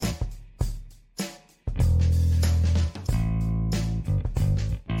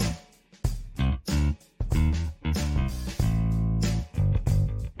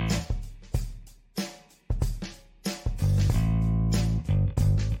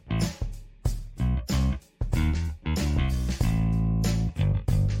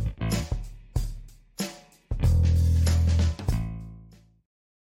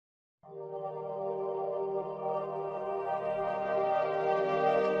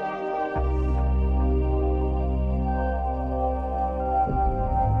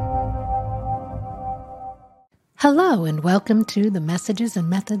Hello and welcome to the Messages and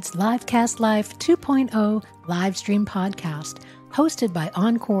Methods Livecast Live 2.0 live stream podcast, hosted by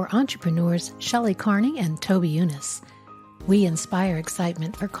Encore entrepreneurs Shelley Carney and Toby Younis. We inspire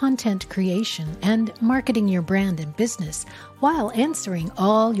excitement for content creation and marketing your brand and business while answering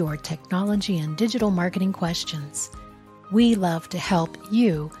all your technology and digital marketing questions. We love to help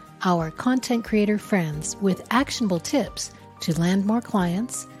you, our content creator friends, with actionable tips to land more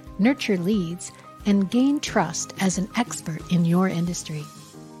clients, nurture leads, and gain trust as an expert in your industry.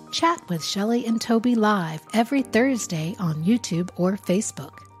 Chat with Shelley and Toby live every Thursday on YouTube or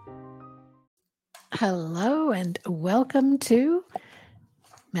Facebook. Hello and welcome to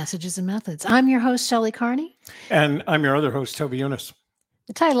Messages and Methods. I'm your host, Shelley Carney. And I'm your other host, Toby Younis.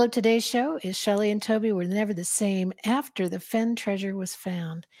 The title of today's show is Shelley and Toby Were Never the Same After the Fenn Treasure Was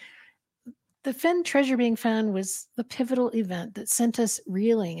Found. The Fenn treasure being found was the pivotal event that sent us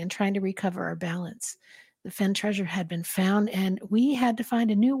reeling and trying to recover our balance. The Fenn treasure had been found, and we had to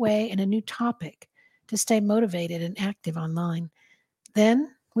find a new way and a new topic to stay motivated and active online.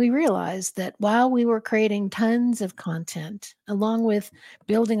 Then we realized that while we were creating tons of content, along with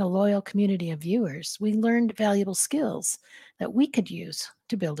building a loyal community of viewers, we learned valuable skills that we could use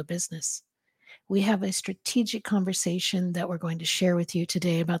to build a business. We have a strategic conversation that we're going to share with you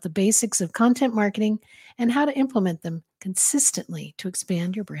today about the basics of content marketing and how to implement them consistently to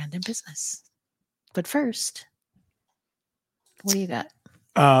expand your brand and business. But first, what do you got?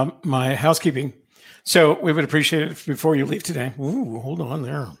 My housekeeping. So we would appreciate it if before you leave today. Ooh, hold on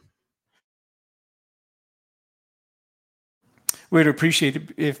there. We'd appreciate it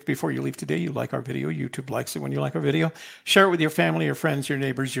if before you leave today, you like our video. YouTube likes it when you like our video. Share it with your family, your friends, your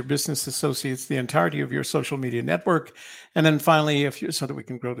neighbors, your business associates, the entirety of your social media network. And then finally, so that we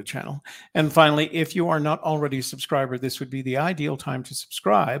can grow the channel. And finally, if you are not already a subscriber, this would be the ideal time to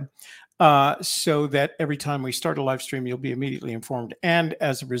subscribe so that every time we start a live stream, you'll be immediately informed. And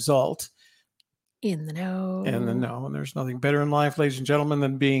as a result, in the know. And there's nothing better in life, ladies and gentlemen,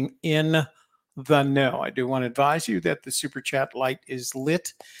 than being in the know. I do want to advise you that the super chat light is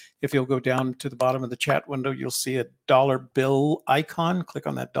lit. If you'll go down to the bottom of the chat window, you'll see a dollar bill icon. Click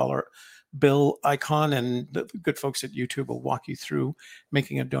on that dollar bill icon, and the good folks at YouTube will walk you through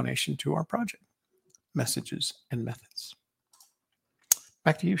making a donation to our project, Messages and Methods.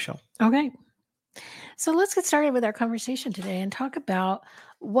 Back to you, Shel. Okay. So let's get started with our conversation today and talk about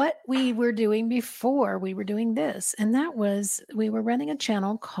what we were doing before we were doing this. And that was, we were running a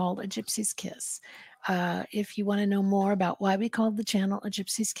channel called A Gypsy's Kiss. If you want to know more about why we called the channel A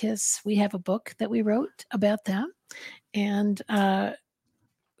Gypsy's Kiss, we have a book that we wrote about that. And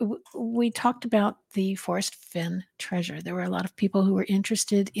we talked about the Forrest Fenn treasure. There were a lot of people who were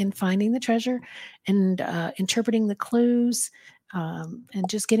interested in finding the treasure and interpreting the clues, and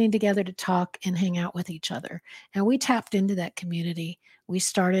just getting together to talk and hang out with each other. And we tapped into that community. We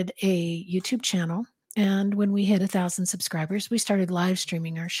started a YouTube channel. And when we hit 1,000 subscribers, we started live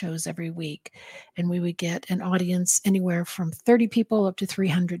streaming our shows every week. And we would get an audience anywhere from 30 people up to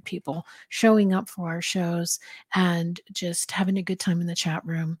 300 people showing up for our shows and just having a good time in the chat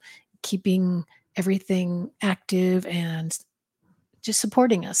room, keeping everything active and just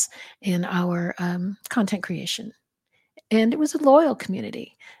supporting us in our content creation. And it was a loyal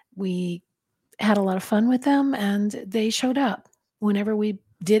community. We had a lot of fun with them, and they showed up whenever we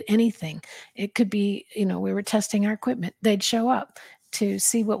did anything. It could be, we were testing our equipment. They'd show up to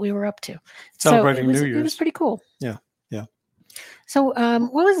see what we were up to. Celebrating New Year's. It was pretty cool. Yeah. So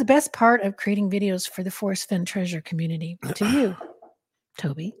what was the best part of creating videos for the Forrest Fenn treasure community to you,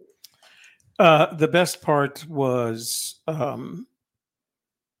 Toby? The best part was...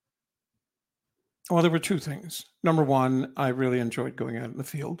 Well, there were two things. Number one, I really enjoyed going out in the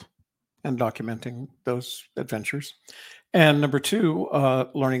field and documenting those adventures. And number two,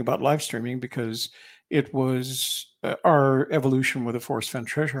 learning about live streaming, because it was our evolution with the Forrest Fenn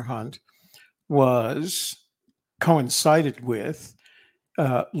treasure hunt was coincided with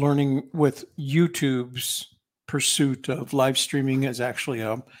learning with YouTube's pursuit of live streaming as actually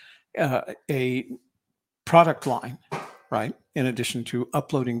a product line. Right. In addition to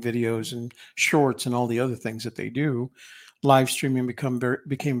uploading videos and shorts and all the other things that they do, live streaming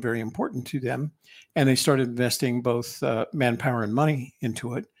became very important to them. And they started investing both manpower and money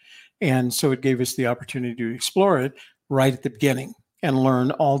into it. And so it gave us the opportunity to explore it right at the beginning and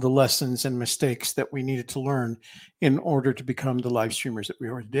learn all the lessons and mistakes that we needed to learn in order to become the live streamers that we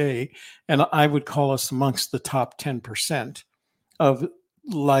are today. And I would call us amongst the top 10% of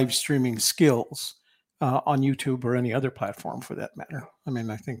live streaming skills on YouTube or any other platform for that matter. I mean,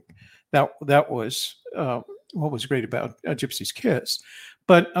 I think that was what was great about A Gypsy's Kiss.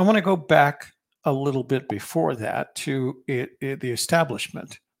 But I want to go back a little bit before that to the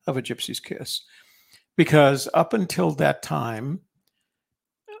establishment of A Gypsy's Kiss, because up until that time,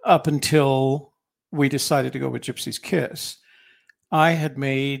 up until we decided to go with Gypsy's Kiss, I had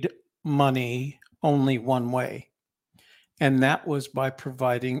made money only one way, and that was by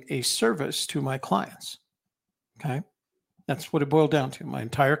providing a service to my clients. Okay. That's what it boiled down to. My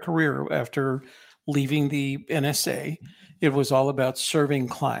entire career after leaving the NSA, it was all about serving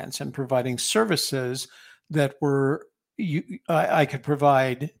clients and providing services that I could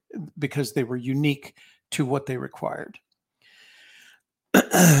provide because they were unique to what they required.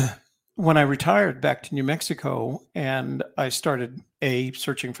 When I retired back to New Mexico and I started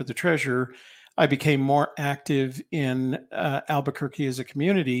searching for the treasure, I became more active in Albuquerque as a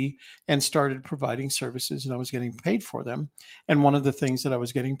community and started providing services, and I was getting paid for them. And one of the things that I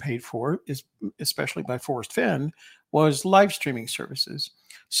was getting paid for, is especially by Forrest Fenn, was live streaming services.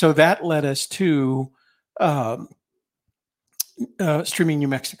 So that led us to Streaming New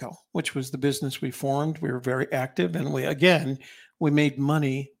Mexico, which was the business we formed. We were very active, and we made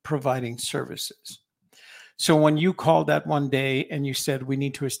money providing services. So when you called that one day and you said we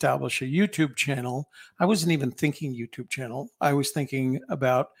need to establish a YouTube channel, I wasn't even thinking YouTube channel. I was thinking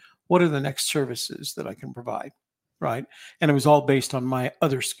about what are the next services that I can provide, right? And it was all based on my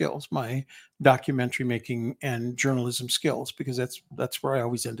other skills, my documentary making and journalism skills, because that's where I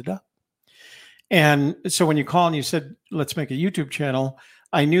always ended up. And so when you call and you said, let's make a YouTube channel,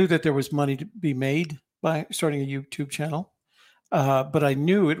 I knew that there was money to be made by starting a YouTube channel. But I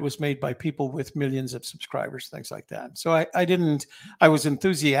knew it was made by people with millions of subscribers, things like that. So I was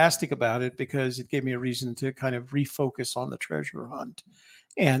enthusiastic about it because it gave me a reason to kind of refocus on the treasure hunt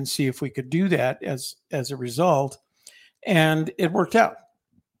and see if we could do that as a result. And it worked out.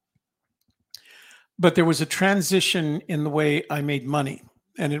 But there was a transition in the way I made money.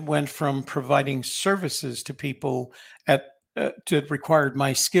 And it went from providing services to people that required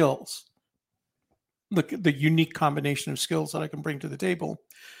my skills, the unique combination of skills that I can bring to the table,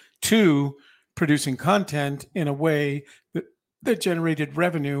 to producing content in a way that generated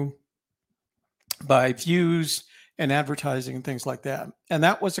revenue by views and advertising and things like that. And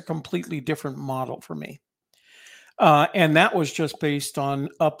that was a completely different model for me. And that was just based on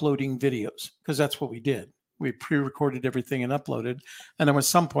uploading videos, because that's what we did. We pre-recorded everything and uploaded. And there was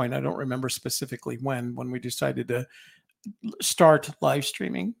some point, I don't remember specifically when we decided to start live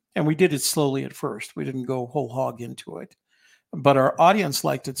streaming. And we did it slowly at first. We didn't go whole hog into it. But our audience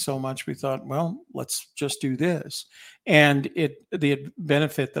liked it so much, we thought, well, let's just do this. And the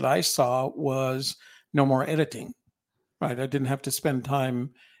benefit that I saw was no more editing, right? I didn't have to spend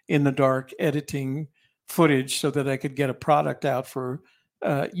time in the dark editing footage so that I could get a product out for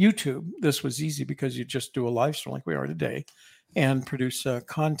YouTube. This was easy because you just do a live stream like we are today and produce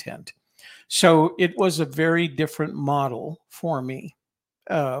content. So it was a very different model for me,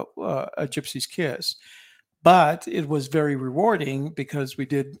 A Gypsy's Kiss. But it was very rewarding because we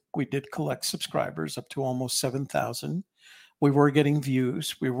did collect subscribers up to almost 7,000. We were getting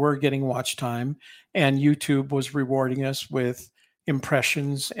views, we were getting watch time, and YouTube was rewarding us with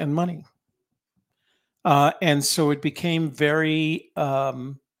impressions and money. And so it became very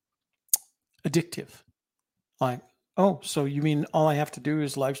addictive. Like, oh, so you mean all I have to do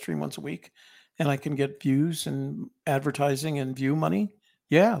is live stream once a week and I can get views and advertising and view money?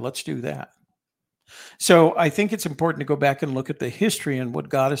 Yeah, let's do that. So I think it's important to go back and look at the history and what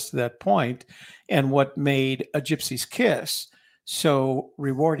got us to that point and what made A Gypsy's Kiss so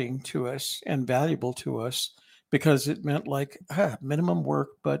rewarding to us and valuable to us, because it meant like minimum work,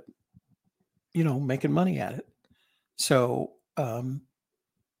 but making money at it. So,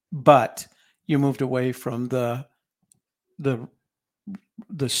 but you moved away from the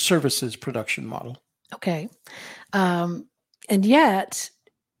services production model. Okay. And yet,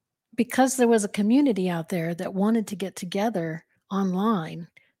 because there was a community out there that wanted to get together online,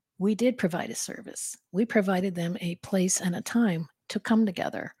 we did provide a service. We provided them a place and a time to come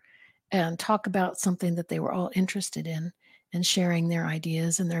together and talk about something that they were all interested in and sharing their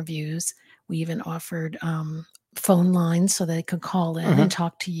ideas and their views. We even offered phone lines so they could call in and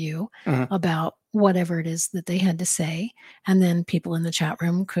talk to you about whatever it is that they had to say. And then people in the chat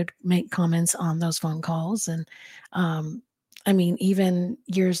room could make comments on those phone calls. And I mean, even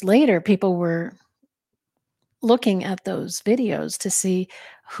years later, people were looking at those videos to see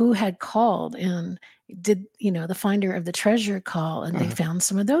who had called and did, the finder of the treasure call, and they found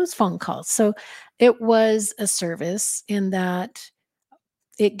some of those phone calls. So it was a service in that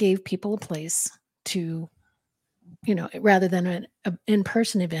it gave people a place to, rather than an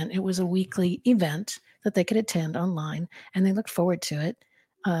in-person event, it was a weekly event that they could attend online, and they looked forward to it.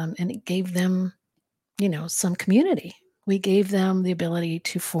 and it gave them, some community. We gave them the ability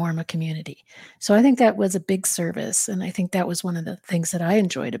to form a community. So I think that was a big service, and I think that was one of the things that I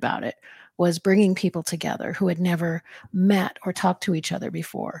enjoyed about it, was bringing people together who had never met or talked to each other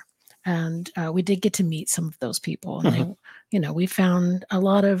before. And we did get to meet some of those people, and Mhm. we found a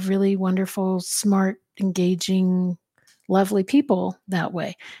lot of really wonderful, smart, engaging, lovely people that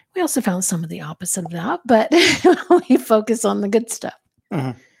way. We also found some of the opposite of that, but we focus on the good stuff.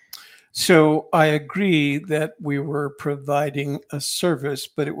 Mhm. So I agree that we were providing a service,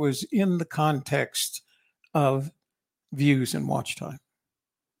 but it was in the context of views and watch time.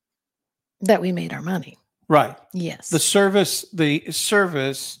 That we made our money. Right. Yes. The service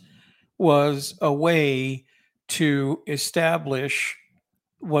was a way to establish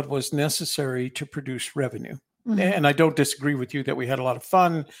what was necessary to produce revenue. Mhm. And I don't disagree with you that we had a lot of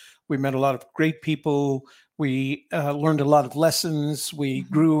fun. We met a lot of great people. We learned a lot of lessons. We Mhm.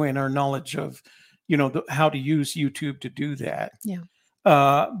 grew in our knowledge of, how to use YouTube to do that. Yeah.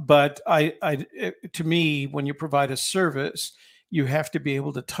 But to me, when you provide a service, you have to be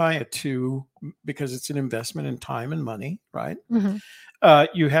able to tie it to, because it's an investment in time and money, right? Mhm.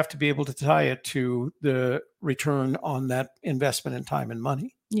 You have to be able to tie it to the return on that investment in time and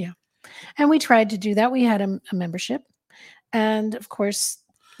money. Yeah. And we tried to do that. We had a membership. And of course,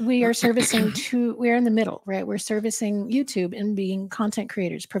 we are we're in the middle, right? We're servicing YouTube and being content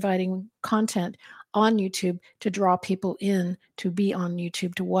creators, providing content on YouTube to draw people in to be on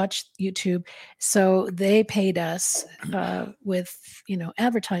YouTube, to watch YouTube. So they paid us with,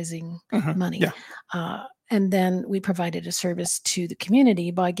 advertising money. Yeah. And then we provided a service to the community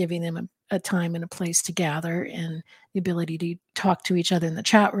by giving them a time and a place to gather, and the ability to talk to each other in the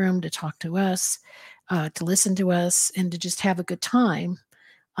chat room, to talk to us, to listen to us, and to just have a good time.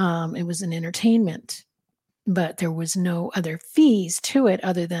 It was an entertainment, but there was no other fees to it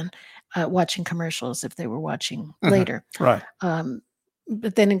other than watching commercials if they were watching later. Right.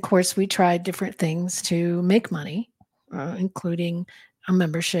 But then, of course, we tried different things to make money, including a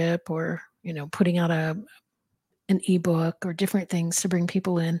membership, or putting out an ebook, or different things to bring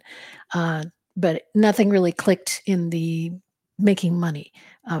people in. But nothing really clicked in the making money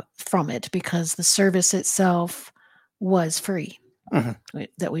from it, because the service itself was free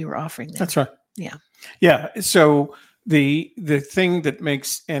that we were offering them. That's right. Yeah. Yeah. So the thing that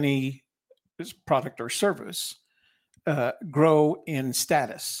makes any product or service grow in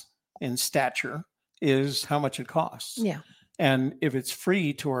status, in stature, is how much it costs. Yeah. And if it's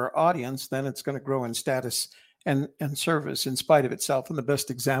free to our audience, then it's going to grow in status and service in spite of itself. And the best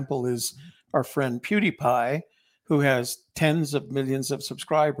example is our friend PewDiePie, who has tens of millions of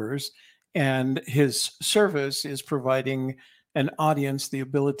subscribers, and his service is providing an audience the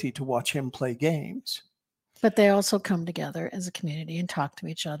ability to watch him play games. But they also come together as a community and talk to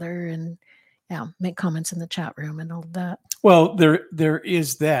each other, and make comments in the chat room and all of that. Well, there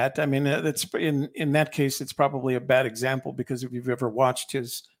is that. I mean, that's in that case, it's probably a bad example, because if you've ever watched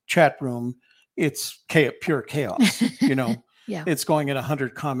his chat room, it's pure chaos. Yeah. It's going at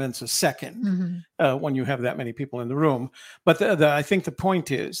 100 comments a second Mhm. when you have that many people in the room. But I think the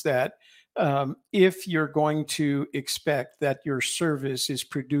point is that if you're going to expect that your service is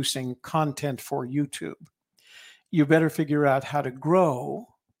producing content for YouTube, you better figure out how to grow,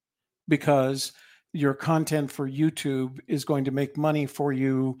 because your content for YouTube is going to make money for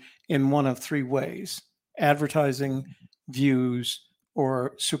you in one of three ways: advertising, views,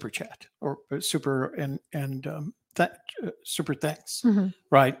 or super chat, or super super thanks. Mhm.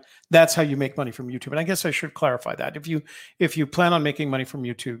 Right? That's how you make money from YouTube. And I guess I should clarify that. If you plan on making money from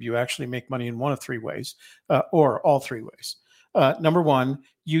YouTube, you actually make money in one of three ways, or all three ways. Number one,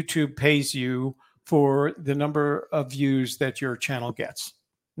 YouTube pays you for the number of views that your channel gets.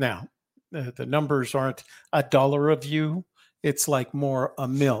 Now, the numbers aren't $1 a view. It's like more a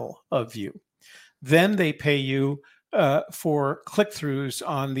mil a view. Then they pay you for click-throughs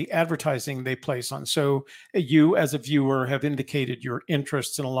on the advertising they place on. So you, as a viewer, have indicated your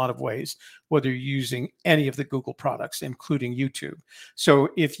interests in a lot of ways, whether you're using any of the Google products, including YouTube. So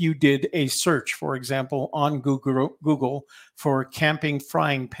if you did a search, for example, on Google for camping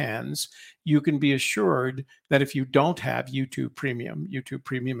frying pans, you can be assured that if you don't have YouTube Premium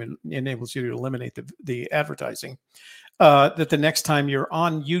enables you to eliminate the advertising, that the next time you're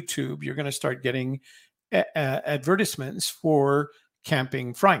on YouTube, you're going to start getting advertisements for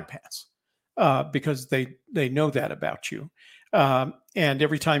camping frying pans, because they know that about you. And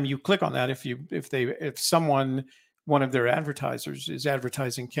every time you click on that, one of their advertisers is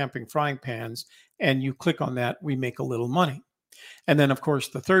advertising camping frying pans, and you click on that, we make a little money. And then, of course,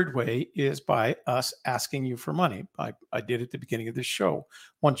 the third way is by us asking you for money. I did at the beginning of this show.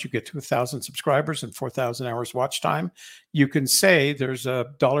 Once you get to 1,000 subscribers and 4,000 hours watch time, you can say there's a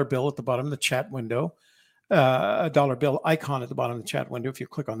dollar bill at the bottom of the chat window, a dollar bill icon at the bottom of the chat window. If you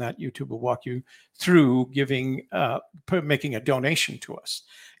click on that, YouTube will walk you through making a donation to us.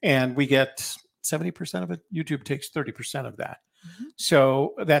 And we get 70% of it. YouTube takes 30% of that. Mm-hmm.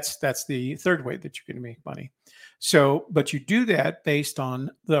 So that's the third way that you can make money. So, but you do that based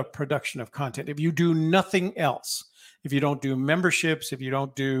on the production of content. If you do nothing else, if you don't do memberships, if you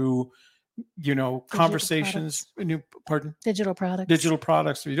don't do, conversations, digital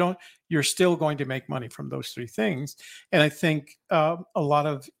products, if you don't, you're still going to make money from those three things. And I think a lot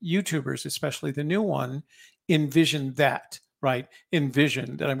of YouTubers, especially the new one, envision that. Right?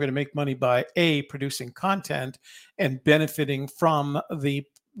 Envision that I'm going to make money by producing content and benefiting from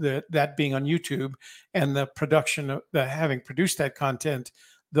that being on YouTube and the production of having produced that content,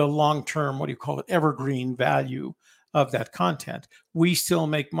 the long-term, evergreen value of that content. We still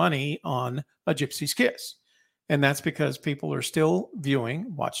make money on A Gypsy's Kiss. And that's because people are still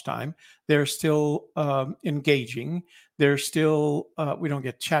viewing watch time. They're still engaging. They're still, we don't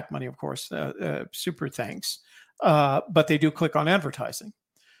get chat money, of course, super thanks. But they do click on advertising.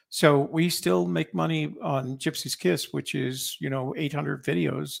 So we still make money on Gypsy's Kiss, which is, 800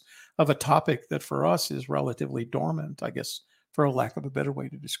 videos of a topic that for us is relatively dormant, I guess, for a lack of a better way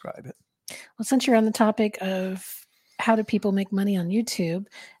to describe it. Well, since you're on the topic of how do people make money on YouTube,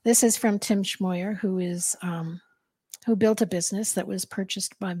 this is from Tim Schmoyer, who built a business that was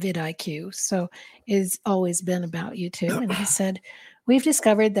purchased by vidIQ. So it's always been about YouTube. And he said, we've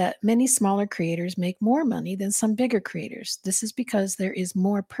discovered that many smaller creators make more money than some bigger creators. This is because there is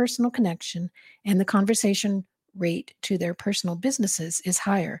more personal connection and the conversation rate to their personal businesses is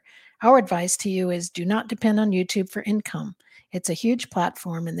higher. Our advice to you is do not depend on YouTube for income. It's a huge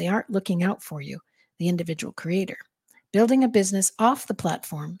platform and they aren't looking out for you, the individual creator. Building a business off the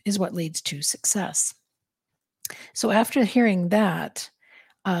platform is what leads to success. So after hearing that,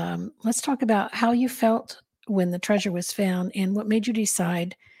 let's talk about how you felt when the treasure was found and what made you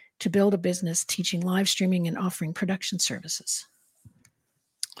decide to build a business teaching live streaming and offering production services.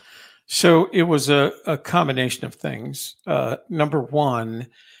 So it was a combination of things. Number one,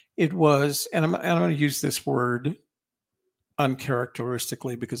 it was, and I'm going to use this word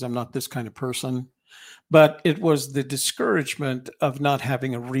uncharacteristically because I'm not this kind of person, but it was the discouragement of not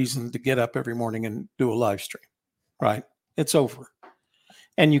having a reason to get up every morning and do a live stream, right? It's over.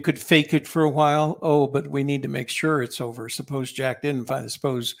 And you could fake it for a while. Oh, but we need to make sure it's over. Suppose Jack didn't find it.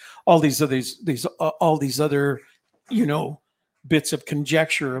 Suppose all these other, bits of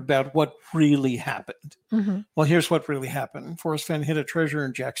conjecture about what really happened. Mm-hmm. Well, here's what really happened. Forrest Fenn hid a treasure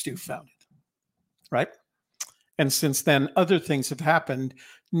and Jack Stu found it, right? And since then, other things have happened,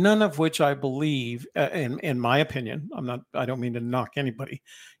 none of which I believe, in my opinion, I don't mean to knock anybody,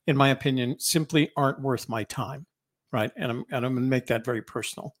 in my opinion, simply aren't worth my time. Right. And I'm going to make that very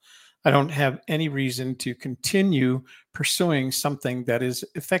personal. I don't have any reason to continue pursuing something that is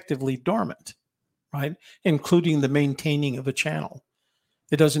effectively dormant, right? Including the maintaining of a channel.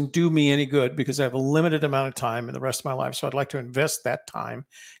 It doesn't do me any good because I have a limited amount of time in the rest of my life. So I'd like to invest that time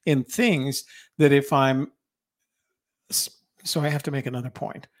in things that so I have to make another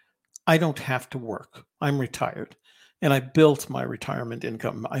point. I don't have to work. I'm retired and I built my retirement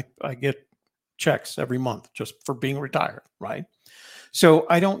income. I get checks every month just for being retired, right? So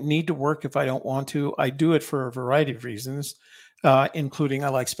I don't need to work if I don't want to. I do it for a variety of reasons, including I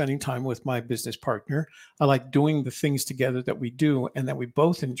like spending time with my business partner. I like doing the things together that we do and that we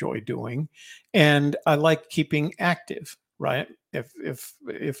both enjoy doing. And I like keeping active, right?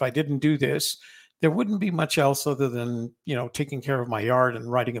 If I didn't do this, there wouldn't be much else other than, taking care of my yard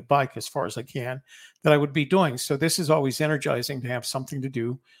and riding a bike as far as I can that I would be doing. So this is always energizing to have something to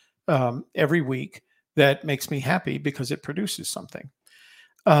do every week that makes me happy because it produces something.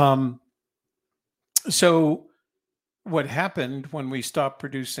 So what happened when we stopped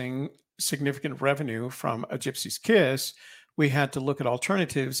producing significant revenue from A Gypsy's Kiss, we had to look at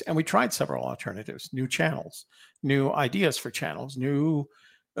alternatives, and we tried several alternatives, new channels, new ideas for channels, new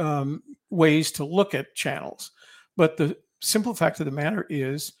ways to look at channels. But the simple fact of the matter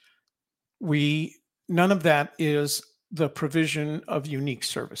is none of that is the provision of unique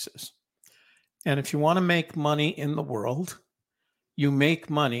services. And if you want to make money in the world, you make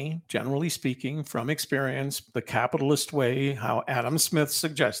money, generally speaking, from experience, the capitalist way, how Adam Smith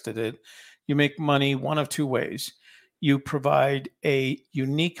suggested it. You make money one of two ways. You provide a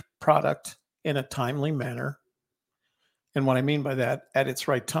unique product in a timely manner, And what I mean by that, at its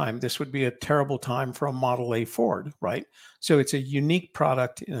right time, this would be a terrible time for a Model A Ford, right? So it's a unique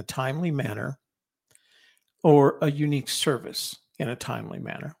product in a timely manner, or a unique service in a timely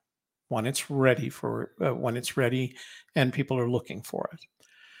manner when it's ready and people are looking for it.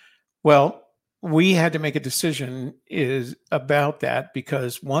 Well, we had to make a decision is about that,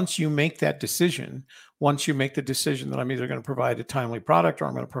 because once you make the decision that I'm either going to provide a timely product or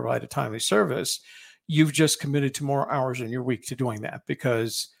I'm going to provide a timely service, you've just committed to more hours in your week to doing that,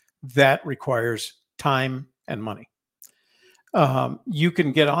 because that requires time and money. You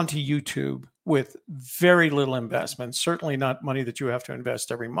can get onto YouTube with very little investment, certainly not money that you have to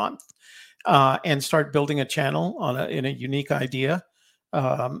invest every month, and start building a channel in a unique idea.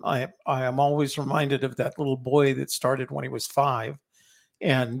 I am always reminded of that little boy that started when he was 5,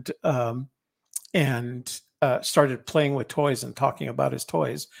 and started playing with toys and talking about his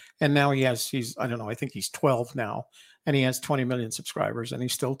toys. And now he's I don't know, I think he's 12 now, and he has 20 million subscribers, and he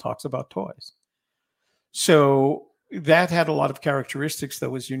still talks about toys. So that had a lot of characteristics that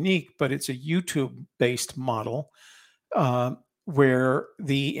was unique, but it's a YouTube-based model, where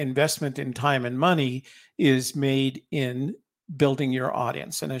the investment in time and money is made in building your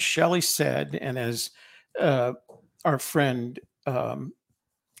audience. And as Shelley said, and as our friend Tim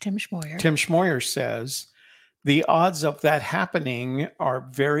Schmoyer says, the odds of that happening are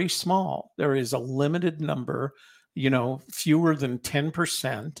very small. There is a limited number, fewer than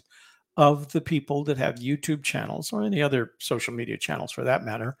 10% of the people that have YouTube channels, or any other social media channels for that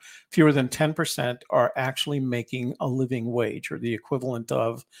matter, fewer than 10% are actually making a living wage, or the equivalent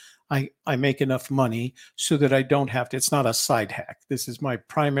of, I make enough money so that I don't have to, it's not a side hack. This is my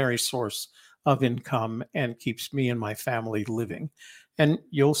primary source of income and keeps me and my family living. And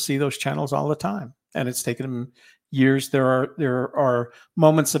you'll see those channels all the time. And it's taken them years. There are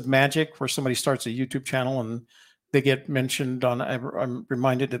moments of magic where somebody starts a YouTube channel and they get mentioned on. I'm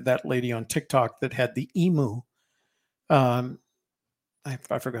reminded of that lady on TikTok that had the emu. I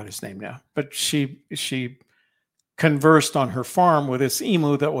forgot his name now, but she conversed on her farm with this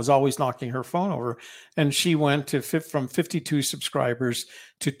emu that was always knocking her phone over, and she went from 52 subscribers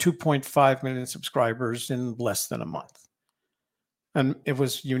to 2.5 million subscribers in less than a month. And it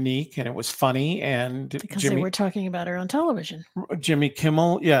was unique, and it was funny, and because they were talking about her on television. Jimmy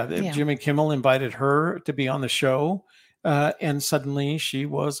Kimmel, Jimmy Kimmel invited her to be on the show, and suddenly she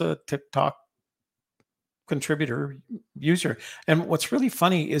was a TikTok contributor user. And what's really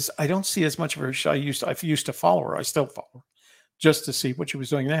funny is I don't see as much of her. I used to follow her. I still follow her just to see what she was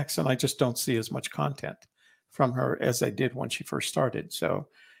doing next, and I just don't see as much content from her as I did when she first started. So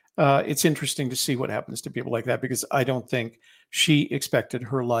it's interesting to see what happens to people like that, because I don't think she expected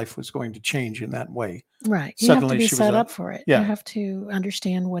her life was going to change in that way. Right. You have to be set up for it. Yeah. You have to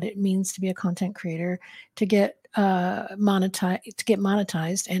understand what it means to be a content creator, to get monetized,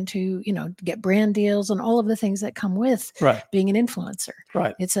 and to get brand deals and all of the things that come with being an influencer.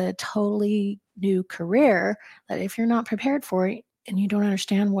 Right. It's a totally new career that if you're not prepared for it and you don't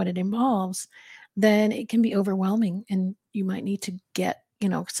understand what it involves, then it can be overwhelming, and you might need to get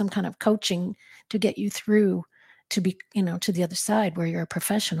some kind of coaching to get you through to be, to the other side where you're a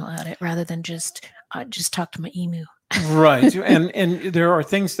professional at it, rather than just talk to my emu. Right. And there are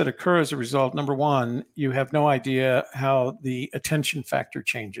things that occur as a result. Number one, you have no idea how the attention factor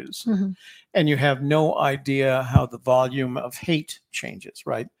changes, and you have no idea how the volume of hate changes,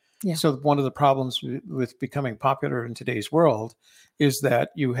 right? Yeah. So one of the problems with becoming popular in today's world is that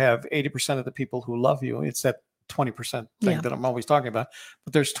you have 80% of the people who love you. It's that 20% thing that I'm always talking about,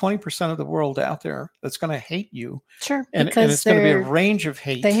 but there's 20% of the world out there that's going to hate you. Sure. And it's going to be a range of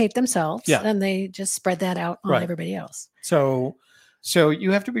hate. They hate themselves, and they just spread that out on everybody else. So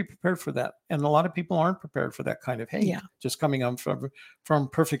you have to be prepared for that. And a lot of people aren't prepared for that kind of hate. Yeah. Just coming on from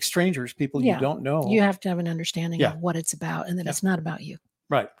perfect strangers, people you don't know. You have to have an understanding of what it's about, and that it's not about you.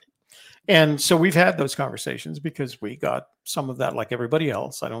 Right. And so we've had those conversations, because we got some of that like everybody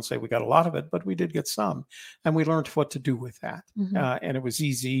else. I don't say we got a lot of it, but we did get some. And we learned what to do with that. And it was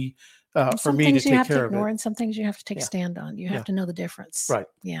easy for me to take care of it. And some things you have to take a stand on. You have to know the difference. Right.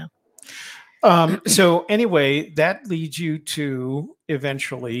 Yeah. So anyway, that leads you to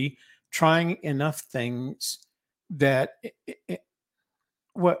eventually trying enough things that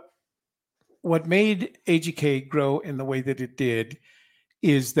what made AGK grow in the way that it did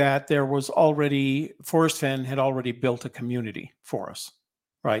is that there was already, Forrest Fenn had already built a community for us,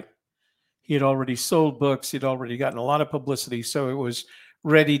 right? He had already sold books. He'd already gotten a lot of publicity. So it was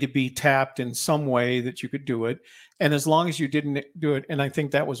ready to be tapped in some way that you could do it. And as long as you didn't do it, and I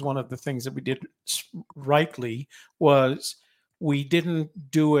think that was one of the things that we did rightly, was we didn't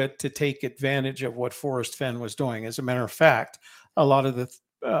do it to take advantage of what Forrest Fenn was doing. As a matter of fact, a lot of the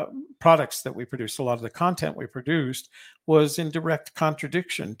products that we produced, a lot of the content we produced was in direct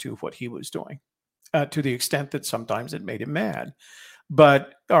contradiction to what he was doing, to the extent that sometimes it made him mad.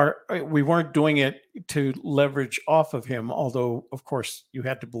 But we weren't doing it to leverage off of him, although, of course, you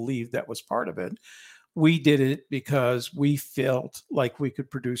had to believe that was part of it. We did it because we felt like we could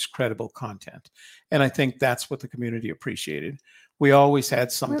produce credible content. And I think that's what the community appreciated. We always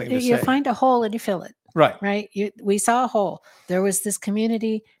had something to say. You find a hole and you fill it. Right. Right. We saw a hole. There was this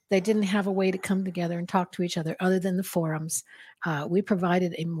community. They didn't have a way to come together and talk to each other other than the forums. We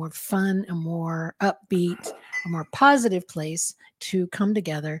provided a more fun, a more upbeat, a more positive place to come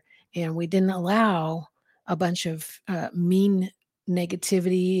together. And we didn't allow a bunch of mean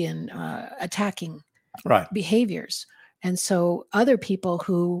negativity and attacking behaviors. And so other people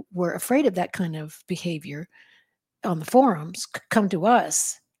who were afraid of that kind of behavior on the forums could come to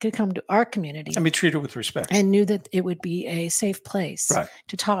us, could come to our community and be treated with respect, and knew that it would be a safe place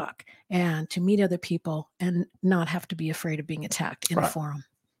to talk and to meet other people and not have to be afraid of being attacked in a forum.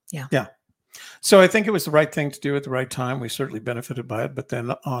 Yeah. So I think it was the right thing to do at the right time. We certainly benefited by it. But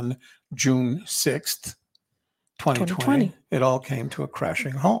then on June 6th, 2020, it all came to a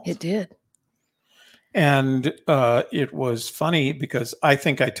crashing halt. It did. And it was funny because I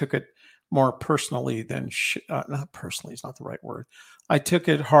think I took it more personally than, not personally is not the right word. I took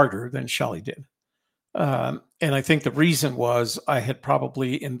it harder than Shelley did. And I think the reason was I had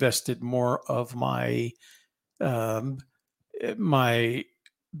probably invested more of my my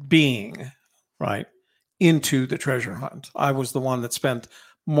being, into the treasure hunt. I was the one that spent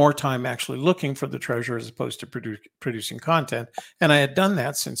more time actually looking for the treasure as opposed to producing content. And I had done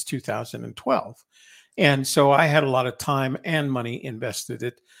that since 2012. And so I had a lot of time and money invested in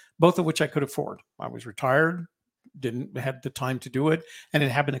it, both of which I could afford. I was retired, didn't have the time to do it, and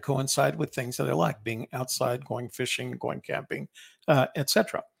it happened to coincide with things that I like, being outside, going fishing, going camping,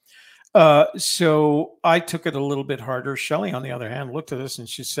 etc. So I took it a little bit harder. Shelley, on the other hand, looked at us and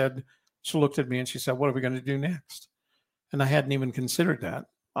she looked at me and she said, "What are we going to do next?" And I hadn't even considered that.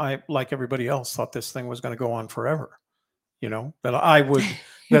 I, like everybody else, thought this thing was going to go on forever.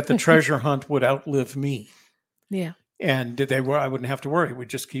 That the treasure hunt would outlive me. Yeah. And I wouldn't have to worry. We'd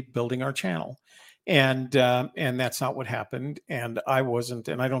just keep building our channel. And that's not what happened. And I wasn't,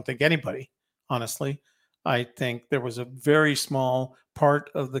 and I don't think anybody, honestly, I think there was a very small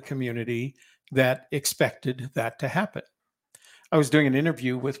part of the community that expected that to happen. I was doing an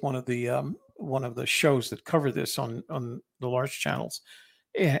interview with one of the shows that cover this on the large channels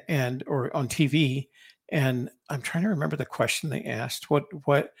or on TV. And I'm trying to remember the question they asked.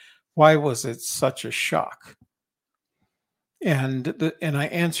 Why was it such a shock? And I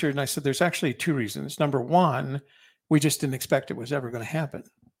answered and I said, there's actually two reasons. Number one, we just didn't expect it was ever going to happen,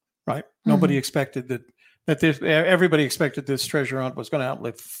 right? Mm-hmm. Nobody expected everybody expected this treasure hunt was going to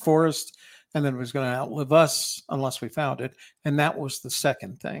outlive Forrest and then it was going to outlive us unless we found it. And that was the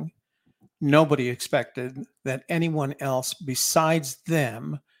second thing. Nobody expected that anyone else besides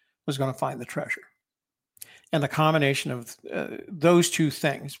them was going to find the treasure. And the combination of those two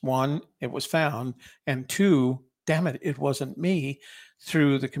things, one, it was found, and two, damn it wasn't me,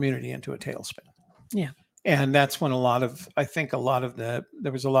 threw the community into a tailspin. Yeah. And that's when there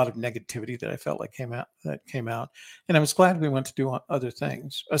was a lot of negativity that I felt like came out. And I was glad we went to do other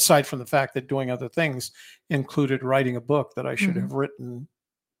things, aside from the fact that doing other things included writing a book that I should have written,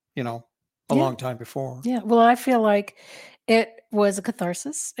 a long time before. Yeah. Well, I feel like it was a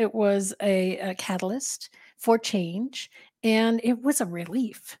catharsis. It was a catalyst for change. And it was a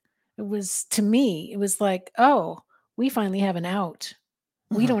relief. It was, to me, it was like, oh, we finally have an out.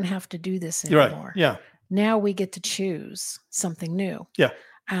 We don't have to do this anymore. Right. Yeah. Now we get to choose something new. Yeah.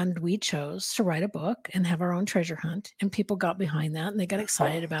 And we chose to write a book and have our own treasure hunt. And people got behind that and they got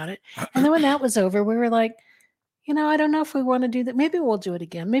excited about it. And then when that was over, we were like, I don't know if we want to do that. Maybe we'll do it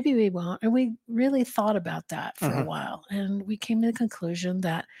again. Maybe we won't. And we really thought about that for a while. And we came to the conclusion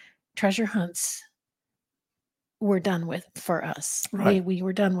that treasure hunts were done with for us. Right. We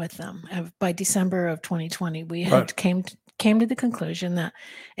were done with them. By December of 2020, we had came to the conclusion that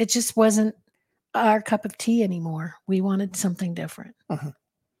it just wasn't our cup of tea anymore. We wanted something different.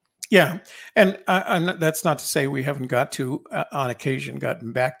 Yeah. And that's not to say we haven't on occasion,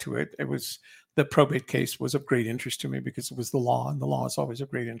 gotten back to it. The probate case was of great interest to me because it was the law, and the law is always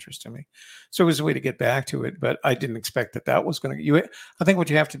of great interest to me. So it was a way to get back to it, but I didn't expect that was going to. I think what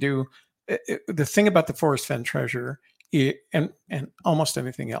you have to do, the thing about the Forrest Fenn treasure, and almost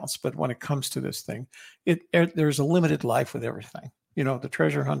anything else, but when it comes to this thing, there's a limited life with everything. The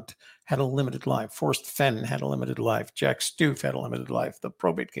treasure hunt had a limited life. Forrest Fenn had a limited life. Jack Stoof had a limited life. The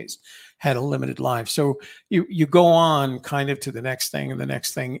probate case had a limited life. So you go on kind of to the next thing, and the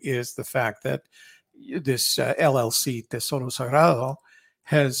next thing is the fact that this LLC, Tesoro Sagrado,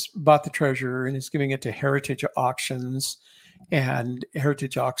 has bought the treasure and is giving it to Heritage Auctions, and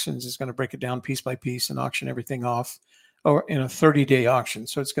Heritage Auctions is going to break it down piece by piece and auction everything off, or in a 30-day auction.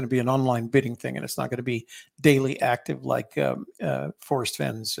 So it's going to be an online bidding thing, and it's not going to be daily active like Forrest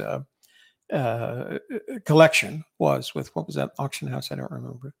Fenn's collection was with, what was that auction house? I don't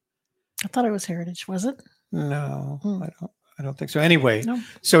remember. I thought it was Heritage. Was it? No, I don't think so. Anyway, No.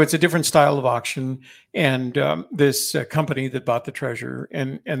 So it's a different style of auction, and this company that bought the treasure,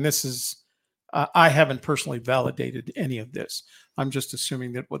 and this is, I haven't personally validated any of this. I'm just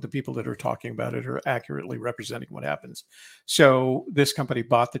assuming that what the people that are talking about it are accurately representing what happens. So this company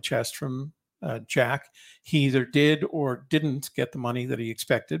bought the chest from Jack. He either did or didn't get the money that he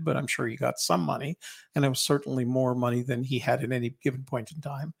expected, but I'm sure he got some money, and it was certainly more money than he had at any given point in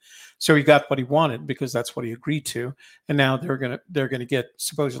time. So he got what he wanted because that's what he agreed to, and now they're gonna get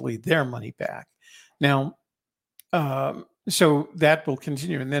supposedly their money back. Now, so that will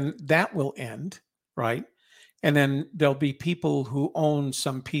continue, and then that will end, right? And then there'll be people who own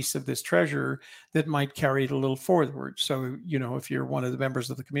some piece of this treasure that might carry it a little forward. So, if you're one of the members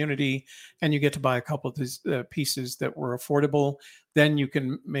of the community and you get to buy a couple of these pieces that were affordable, then you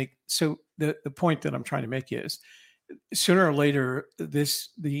can make. So the point that I'm trying to make is, sooner or later,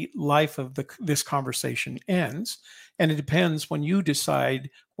 the life of this conversation ends, and it depends when you decide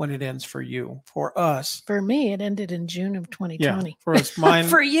when it ends for you. For us, For me, it ended in June of 2020. Yeah, for us, mine.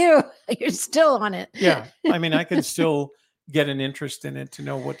 For you, you're still on it. Yeah, I mean, I can still get an interest in it to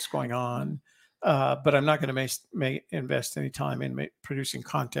know what's going on, but I'm not going to invest any time in producing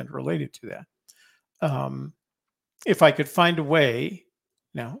content related to that. If I could find a way,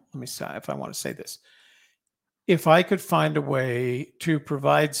 now let me say, if I want to say this. If I could find a way to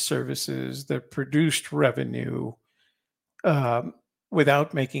provide services that produced revenue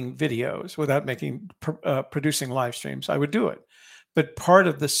without making videos, without producing live streams, I would do it. But part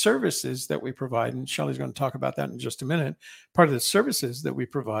of the services that we provide, and Shelley's going to talk about that in just a minute, part of the services that we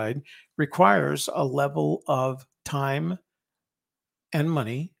provide requires a level of time and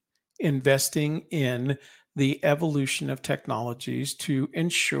money investing in the evolution of technologies to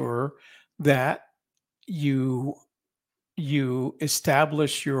ensure that you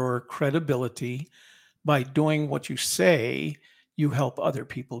establish your credibility by doing what you say you help other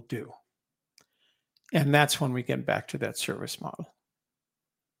people do. And that's when we get back to that service model.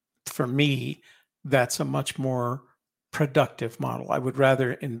 For me, that's a much more productive model. I would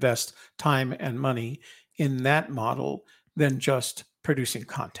rather invest time and money in that model than just producing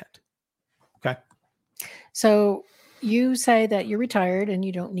content. Okay. So you say that you're retired and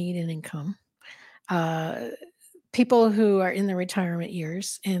you don't need an income. People who are in the retirement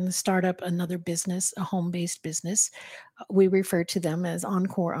years and start up another business, a home-based business, we refer to them as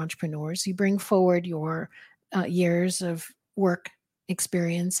encore entrepreneurs. You bring forward your years of work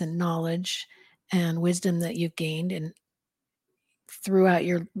experience and knowledge and wisdom that you've gained and throughout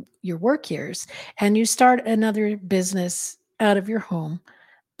your work years, and you start another business out of your home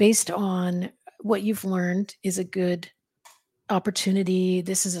based on what you've learned is a good opportunity.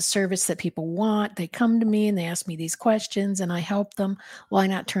 This is a service that people want. They come to me and they ask me these questions and I help them. Why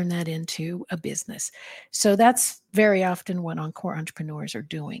not turn that into a business? So that's very often what encore entrepreneurs are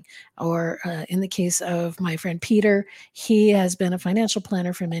doing. Or in the case of my friend Peter, he has been a financial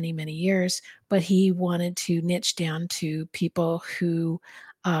planner for many, many years, but he wanted to niche down to people who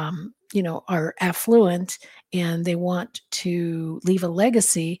are affluent and they want to leave a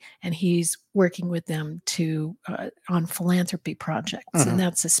legacy, and he's working with them on philanthropy projects. And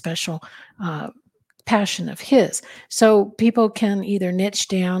that's a special passion of his. So people can either niche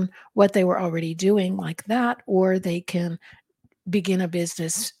down what they were already doing like that, or they can begin a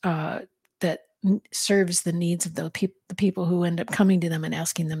business that serves the needs of the people who end up coming to them and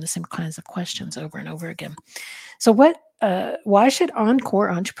asking them the same kinds of questions over and over again. So why should encore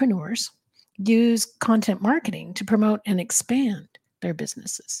entrepreneurs use content marketing to promote and expand their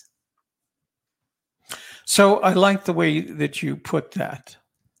businesses? So I like the way that you put that.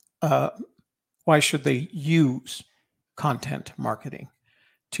 Why should they use content marketing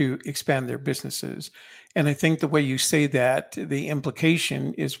to expand their businesses? And I think the way you say that, the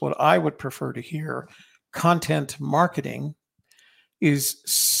implication is what I would prefer to hear. Content marketing is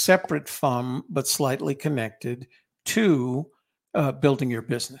separate from, but slightly connected to building your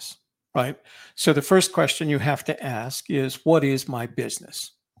business, right? So the first question you have to ask is, what is my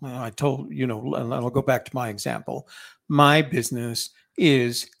business? I told, and I'll go back to my example. My business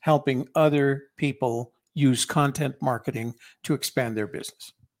is helping other people use content marketing to expand their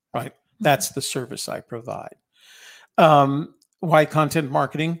business, right? That's the service I provide. Why content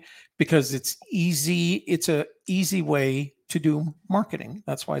marketing? Because it's easy. It's a easy way to do marketing.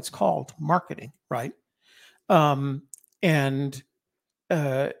 That's why it's called marketing, right? And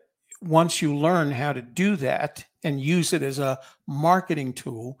once you learn how to do that and use it as a marketing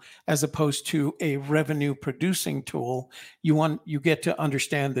tool as opposed to a revenue producing tool, you get to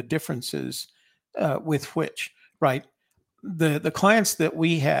understand the differences with which, right? The clients that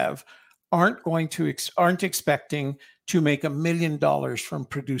we have aren't expecting to make $1 million from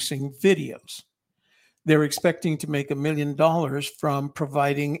producing videos. They're expecting to make $1 million from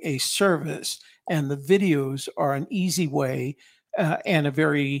providing a service, and the videos are an easy way and a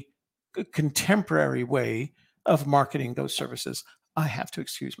very contemporary way of marketing those services. I have to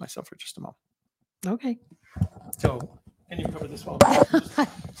excuse myself for just a moment. Okay. So, can you cover this one?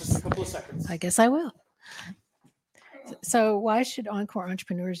 Just a couple of seconds. I guess I will. So, why should Encore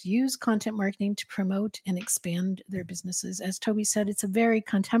entrepreneurs use content marketing to promote and expand their businesses? As Toby said, it's a very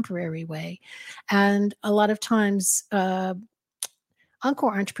contemporary way. And a lot of times,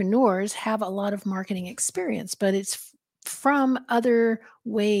 Encore entrepreneurs have a lot of marketing experience, but it's from other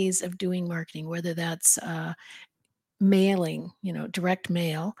ways of doing marketing, whether that's mailing, direct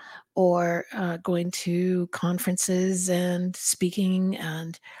mail, or going to conferences and speaking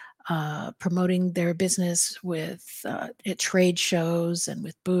and promoting their business with at trade shows and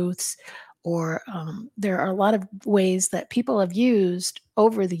with booths. Or there are a lot of ways that people have used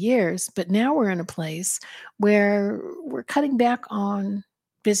over the years, but now we're in a place where we're cutting back on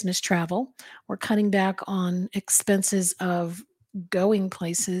business travel. We're cutting back on expenses of going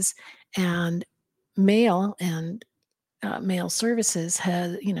places, and mail and mail services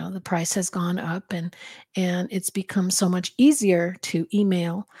has, the price has gone up, and it's become so much easier to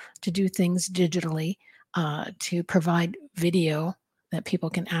email, to do things digitally, to provide video that people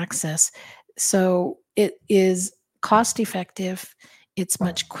can access. So it is cost effective. It's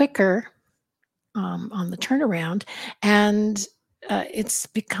much quicker on the turnaround, and it's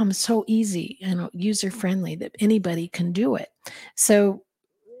become so easy and user friendly that anybody can do it. So,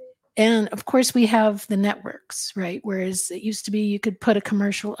 and of course, we have the networks, right? Whereas it used to be you could put a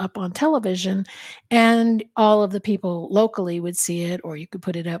commercial up on television and all of the people locally would see it, or you could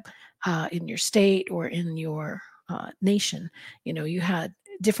put it up in your state or in your nation. You had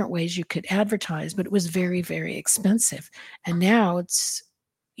different ways you could advertise, but it was very, very expensive. And now it's,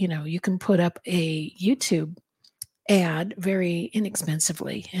 you can put up a YouTube ad very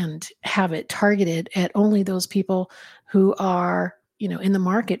inexpensively and have it targeted at only those people who are in the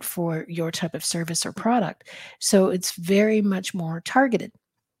market for your type of service or product. So it's very much more targeted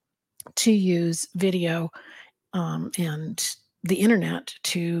to use video and the internet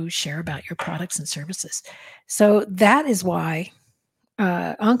to share about your products and services. So that is why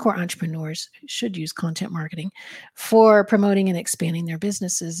Encore entrepreneurs should use content marketing for promoting and expanding their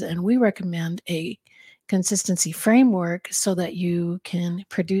businesses. And we recommend a consistency framework so that you can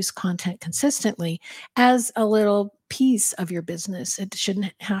produce content consistently as a little piece of your business. It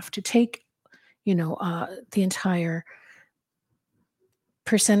shouldn't have to take, the entire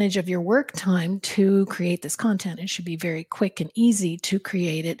percentage of your work time to create this content. It should be very quick and easy to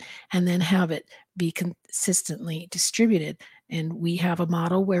create it and then have it be consistently distributed. And we have a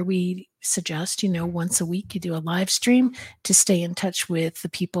model where we suggest, once a week you do a live stream to stay in touch with the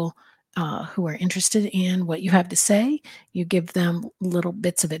people who are interested in what you have to say. You give them little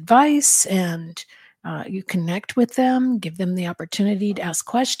bits of advice, and you connect with them, give them the opportunity to ask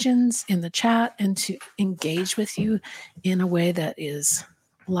questions in the chat and to engage with you in a way that is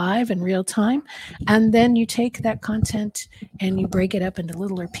live in real time. And then you take that content and you break it up into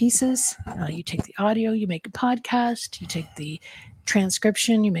littler pieces. You take the audio, you make a podcast, you take the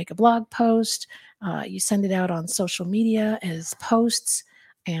transcription, you make a blog post, you send it out on social media as posts,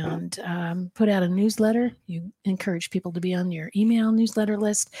 and put out a newsletter. You encourage people to be on your email newsletter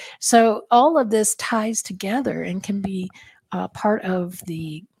list. So all of this ties together and can be part of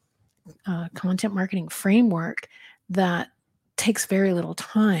the content marketing framework that takes very little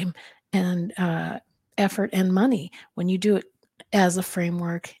time and effort and money when you do it as a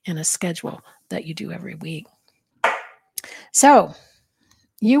framework and a schedule that you do every week. So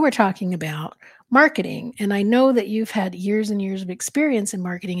you were talking about marketing, and I know that you've had years and years of experience in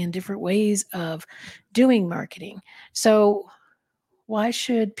marketing and different ways of doing marketing. So why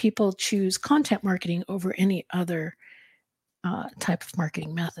should people choose content marketing over any other type of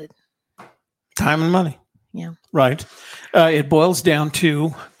marketing method? Time and money. Yeah. Right. It boils down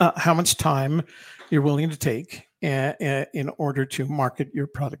to how much time you're willing to take in order to market your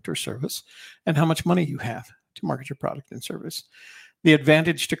product or service, and how much money you have to market your product and service. The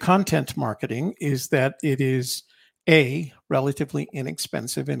advantage to content marketing is that it is A, relatively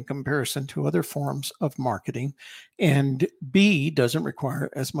inexpensive in comparison to other forms of marketing, and B, doesn't require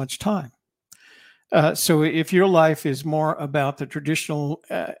as much time. So if your life is more about the traditional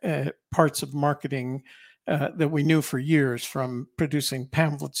parts of marketing that we knew for years, from producing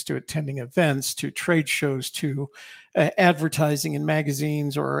pamphlets to attending events to trade shows to advertising in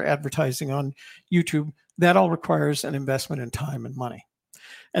magazines or advertising on YouTube, that all requires an investment in time and money.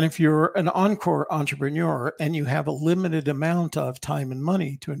 And if you're an encore entrepreneur and you have a limited amount of time and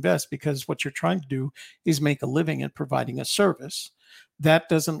money to invest because what you're trying to do is make a living at providing a service, that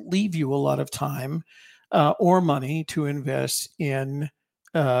doesn't leave you a lot of time or money to invest in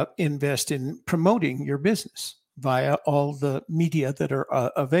promoting your business via all the media that are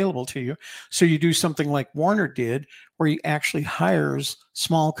available to you. So you do something like Warner did, where he actually hires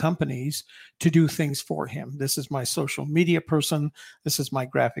small companies to do things for him. This is my social media person. This is my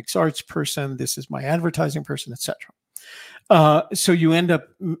graphics arts person. This is my advertising person, etc. So you end up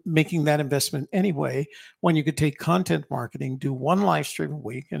making that investment anyway, when you could take content marketing, do one live stream a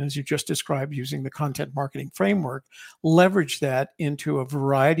week, and as you just described, using the content marketing framework, leverage that into a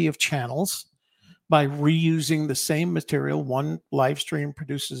variety of channels by reusing the same material. One live stream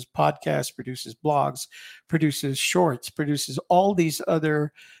produces podcasts, produces blogs, produces shorts, produces all these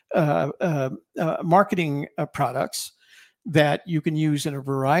other marketing products that you can use in a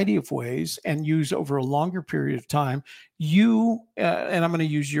variety of ways and use over a longer period of time. And I'm going to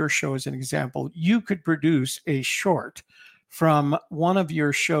use your show as an example. You could produce a short from one of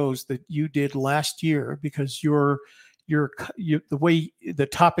your shows that you did last year, because the way the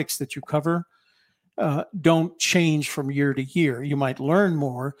topics that you cover don't change from year to year. You might learn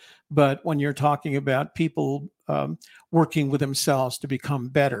more, but when you're talking about people working with themselves to become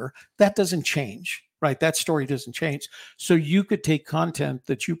better, that doesn't change, right? That story doesn't change. So you could take content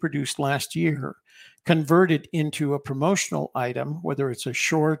that you produced last year, convert it into a promotional item, whether it's a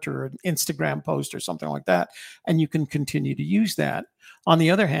short or an Instagram post or something like that, and you can continue to use that. On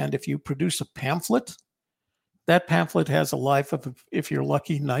the other hand, if you produce a pamphlet, that pamphlet has a life of, if you're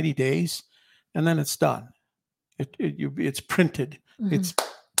lucky, 90 days. And then it's done. It's printed. Mm-hmm. It's,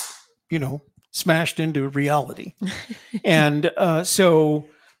 smashed into reality. And so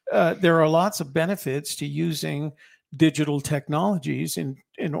there are lots of benefits to using digital technologies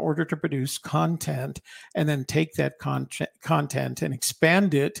in order to produce content, and then take that content and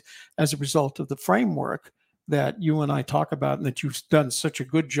expand it as a result of the framework that you and I talk about, and that you've done such a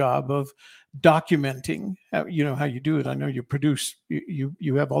good job of documenting how you do it. I know you produce,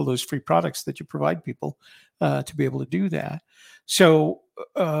 you have all those free products that you provide people to be able to do that. So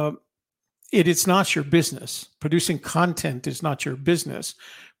it's not your business. Producing content is not your business.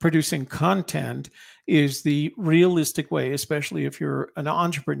 Producing content is the realistic way, especially if you're an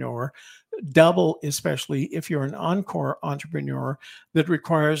entrepreneur, especially if you're an encore entrepreneur, that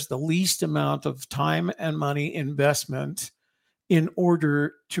requires the least amount of time and money investment in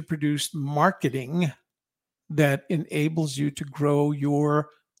order to produce marketing that enables you to grow your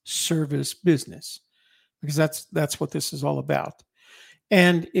service business, because that's what this is all about.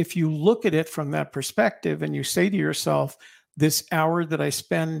 And if you look at it from that perspective and you say to yourself, this hour that I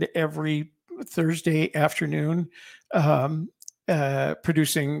spend every Thursday afternoon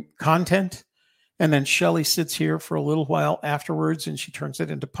producing content, and then Shelley sits here for a little while afterwards and she turns it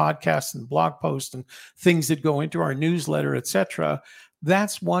into podcasts and blog posts and things that go into our newsletter, etc.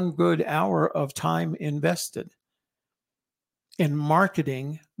 That's one good hour of time invested in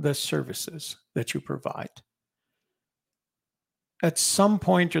marketing the services that you provide. At some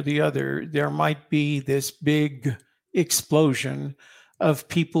point or the other, there might be this big explosion of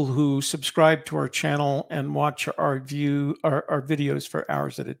people who subscribe to our channel and watch our videos for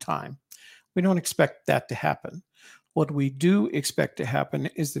hours at a time. We don't expect that to happen. What we do expect to happen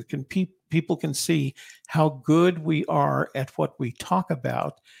is that people can see how good we are at what we talk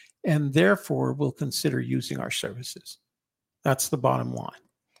about, and therefore will consider using our services. That's the bottom line.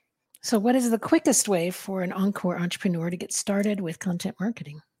 So what is the quickest way for an encore entrepreneur to get started with content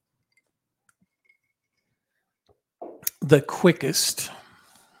marketing? The quickest.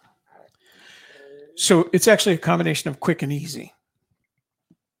 So it's actually a combination of quick and easy.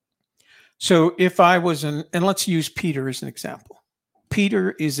 So if I was and let's use Peter as an example.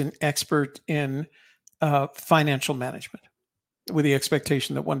 Peter is an expert in financial management, with the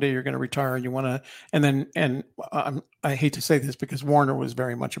expectation that one day you're going to retire and you want to, I hate to say this because Warner was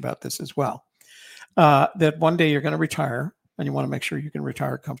very much about this as well. that one day you're going to retire and you want to make sure you can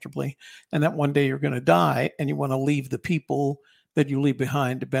retire comfortably, and that one day you're going to die and you want to leave the people that you leave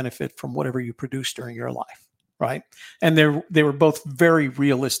behind to benefit from whatever you produce during your life, right? And they were both very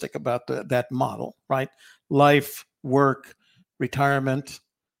realistic about that model, right? Life, work, retirement,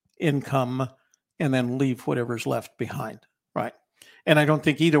 income, and then leave whatever's left behind, right? And I don't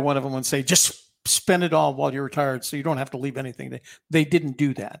think either one of them would say, just spend it all while you're retired so you don't have to leave anything. They didn't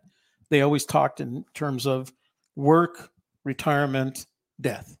do that. They always talked in terms of work, retirement,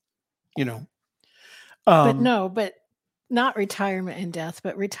 death, you know. But not retirement and death,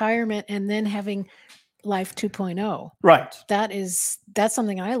 but retirement and then having life 2.0. Right. That's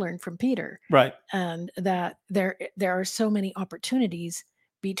something I learned from Peter. Right. And that there are so many opportunities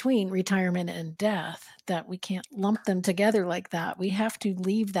between retirement and death that we can't lump them together like that. We have to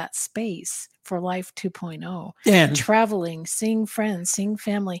leave that space for life 2.0. And traveling, seeing friends, seeing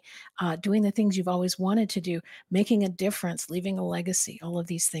family, doing the things you've always wanted to do, making a difference, leaving a legacy, all of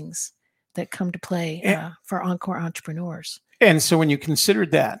these things that come to play for Encore entrepreneurs. And so when you consider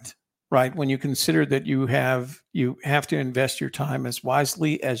that, right, when you consider that you have to invest your time as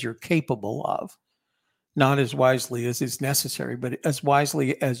wisely as you're capable of, not as wisely as is necessary, but as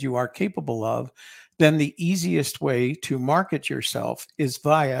wisely as you are capable of, then the easiest way to market yourself is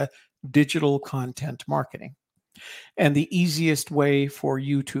via digital content marketing. And the easiest way for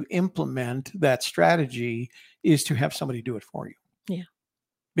you to implement that strategy is to have somebody do it for you. Yeah.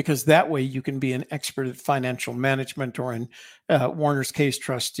 Because that way you can be an expert at financial management, or in Warner's case,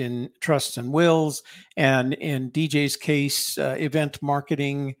 trusts and wills, and in DJ's case, event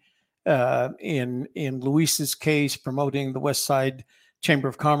marketing, in Luis's case, promoting the West Side Chamber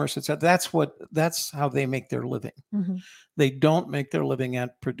of Commerce, etc. That's how they make their living. Mm-hmm. They don't make their living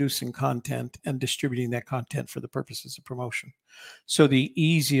at producing content and distributing that content for the purposes of promotion. So the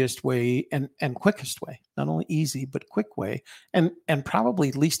easiest way and quickest way, not only easy, but quick way, and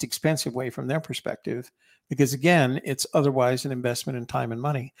probably least expensive way from their perspective, because again, it's otherwise an investment in time and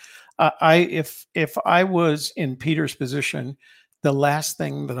money. If I was in Peter's position, the last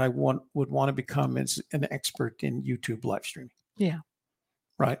thing that I would want to become is an expert in YouTube live streaming. Yeah.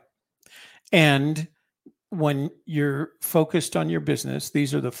 Right. And when you're focused on your business,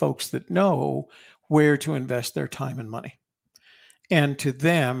 these are the folks that know where to invest their time and money. And to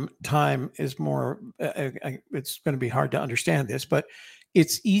them, time is more, it's going to be hard to understand this, but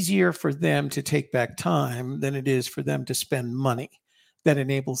it's easier for them to take back time than it is for them to spend money that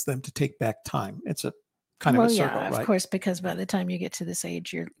enables them to take back time. It's a kind of a circle, yeah, right? Of course, because by the time you get to this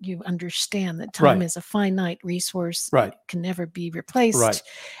age, you understand that time is a finite resource, right? Can never be replaced, right?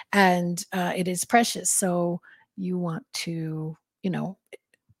 And it is precious. So you want to,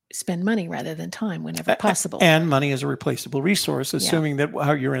 spend money rather than time whenever possible. And money is a replaceable resource, assuming that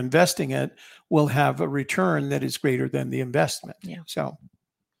how you're investing it will have a return that is greater than the investment. Yeah.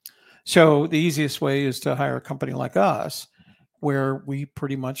 So the easiest way is to hire a company like us, where we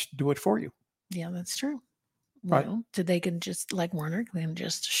pretty much do it for you. Yeah, that's true. Right. So they can just, like Warner, can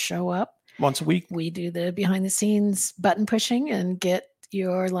just show up once a week. We do the behind the scenes button pushing and get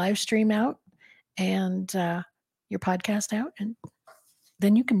your live stream out and your podcast out, and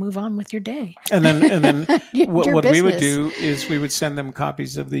then you can move on with your day. And then what we would do is we would send them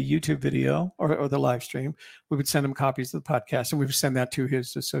copies of the YouTube video or the live stream. We would send them copies of the podcast, and we would send that to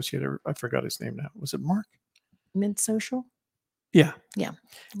his associate. I forgot his name now. Was it Mark? Mint Social? Yeah. Yeah.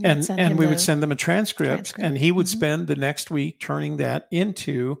 And we would send them a transcript, and he would spend the next week turning that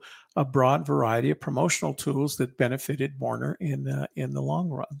into a broad variety of promotional tools that benefited Warner in the long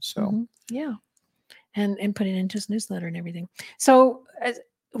run. So yeah. And put it into his newsletter and everything. So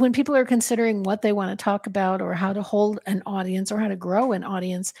when people are considering what they want to talk about, or how to hold an audience, or how to grow an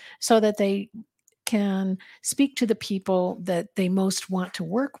audience so that they can speak to the people that they most want to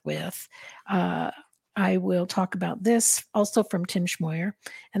work with, I will talk about this also from Tim Schmoyer.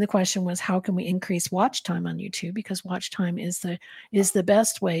 And the question was, how can we increase watch time on YouTube? Because watch time is the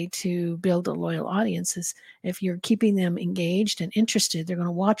best way to build a loyal audience. Is if you're keeping them engaged and interested, they're going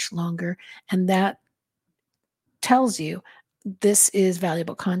to watch longer. And that tells you this is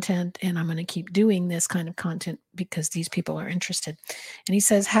valuable content, and I'm going to keep doing this kind of content because these people are interested. And he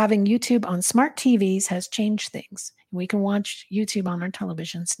says, having YouTube on smart TVs has changed things. We can watch YouTube on our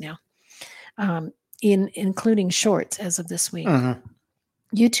televisions now. Including shorts as of this week.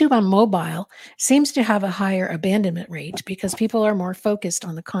 YouTube on mobile seems to have a higher abandonment rate because people are more focused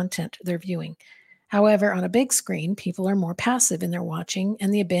on the content they're viewing. However, on a big screen, people are more passive in their watching,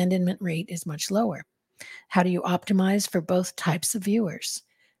 and the abandonment rate is much lower. How do you optimize for both types of viewers?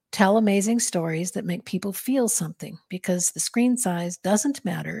 tell amazing stories that make people feel something, because the screen size doesn't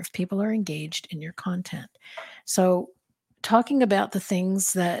matter if people are engaged in your content. So, talking about the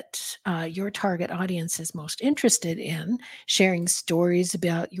things that your target audience is most interested in, sharing stories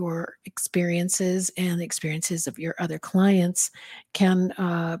about your experiences and the experiences of your other clients can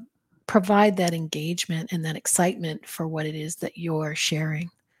provide that engagement and that excitement for what it is that you're sharing.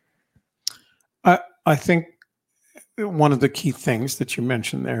 I think one of the key things that you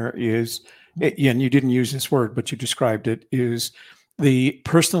mentioned there is, and you didn't use this word, but you described it, is the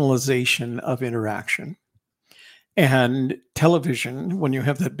personalization of interaction. And television, when you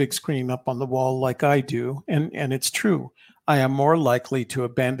have that big screen up on the wall like I do, and it's true, I am more likely to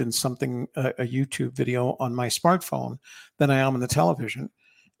abandon something, a YouTube video on my smartphone than I am on the television,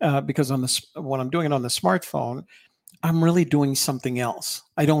 because when I'm doing it on the smartphone, I'm really doing something else.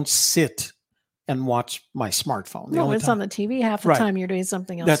 I don't sit and watch my smartphone. The No, only it's time, on the TV. Half the right? time you're doing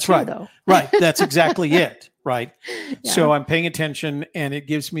something else That's too, right. though. Right. That's exactly it. Right. Yeah. So I'm paying attention, and it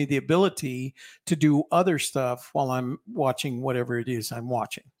gives me the ability to do other stuff while I'm watching whatever it is I'm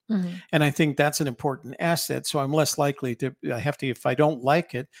watching. Mhm. And I think that's an important asset. So I'm less likely to, if I don't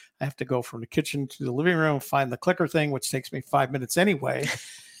like it, I have to go from the kitchen to the living room, find the clicker thing, which takes me 5 minutes anyway,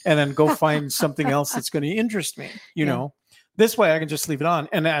 and then go find something else that's going to interest me, Yeah. This way I can just leave it on.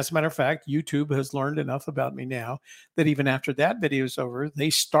 And as a matter of fact, YouTube has learned enough about me now that even after that video is over, they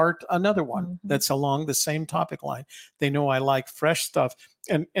start another one that's along the same topic line. They know I like fresh stuff.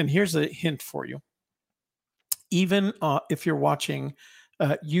 And here's a hint for you. Even if you're watching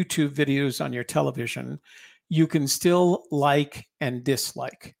YouTube videos on your television, you can still like and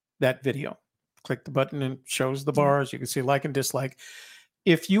dislike that video. Click the button and it shows the bars. You can see like and dislike.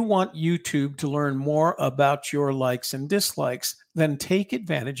 If you want YouTube to learn more about your likes and dislikes, then take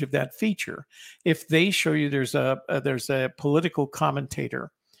advantage of that feature. If they show you there's a political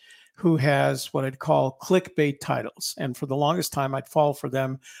commentator who has what I'd call clickbait titles, and for the longest time I'd fall for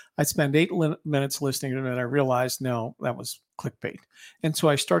them. I'd spend 8 minutes listening to them, and I realized, no, that was clickbait. And so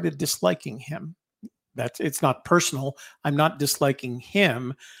I started disliking him. It's not personal. I'm not disliking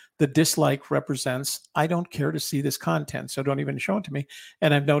him. The dislike represents, I don't care to see this content, so don't even show it to me.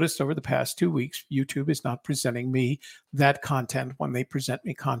 And I've noticed over the past 2 weeks, YouTube is not presenting me that content when they present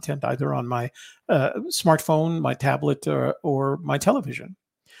me content either on my smartphone, my tablet, or my television.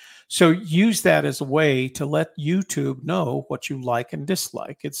 So use that as a way to let YouTube know what you like and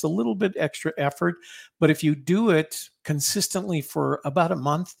dislike. It's a little bit extra effort, but if you do it consistently for about a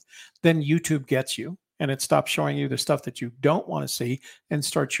month, then YouTube gets you, and it stops showing you the stuff that you don't want to see and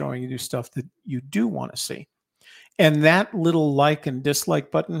starts showing you the stuff that you do want to see. And that little like and dislike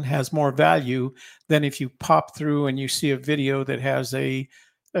button has more value than if you pop through and you see a video that has either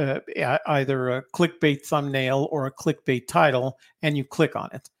a clickbait thumbnail or a clickbait title and you click on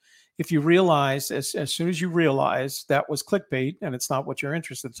it. If you realize, as soon as you realize that was clickbait and it's not what you're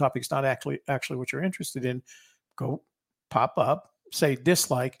interested in, the topic's not actually what you're interested in, go pop up, say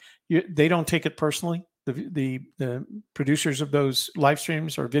dislike. They don't take it personally. The producers of those live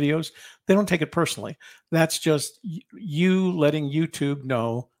streams or videos, they don't take it personally. That's just you letting YouTube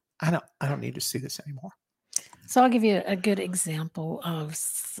know, I don't need to see this anymore. So I'll give you a good example of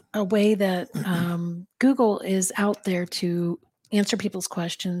a way that Google is out there to answer people's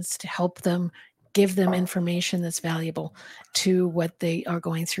questions, to help them, give them information that's valuable to what they are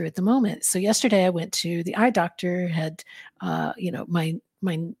going through at the moment. So yesterday I went to the eye doctor, had my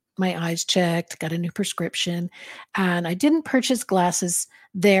eyes checked, got a new prescription, and I didn't purchase glasses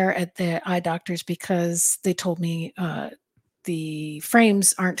there at the eye doctor's because they told me the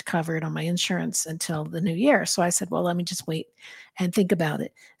frames aren't covered on my insurance until the new year. So I said, well, let me just wait and think about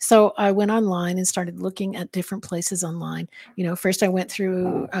it. So I went online and started looking at different places online. First I went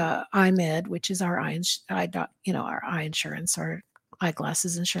through iMed, which is our eye insurance, our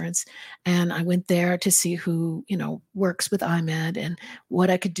eyeglasses insurance. And I went there to see who, works with iMed and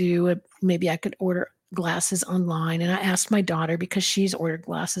what I could do. Maybe I could order glasses online. And I asked my daughter because she's ordered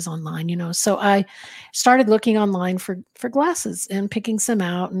glasses online, so I started looking online for glasses and picking some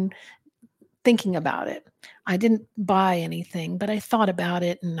out and thinking about it. I didn't buy anything, but I thought about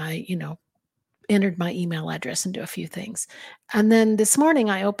it, and I, entered my email address into a few things. And then this morning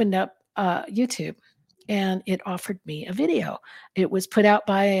I opened up YouTube, and it offered me a video. It was put out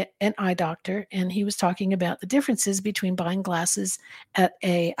by an eye doctor, and he was talking about the differences between buying glasses at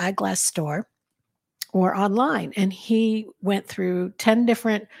a eyeglass store or online. And he went through 10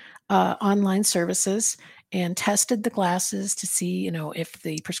 different online services and tested the glasses to see, if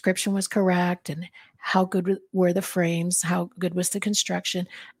the prescription was correct and how good were the frames, how good was the construction.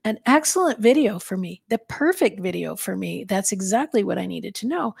 An excellent video for me, the perfect video for me. That's exactly what I needed to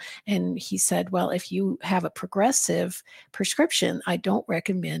know. And he said, well, if you have a progressive prescription, I don't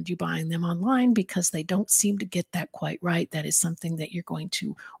recommend you buying them online because they don't seem to get that quite right. That is something that you're going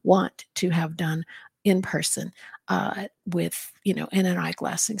to want to have done in person with, in an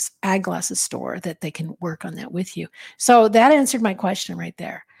eyeglasses store that they can work on that with you. So that answered my question right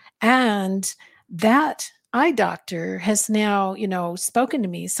there. And that eye doctor has now, spoken to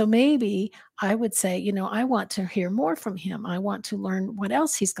me. So maybe I would say, I want to hear more from him. I want to learn what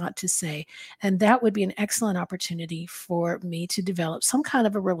else he's got to say. And that would be an excellent opportunity for me to develop some kind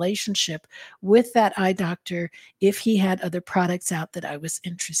of a relationship with that eye doctor if he had other products out that I was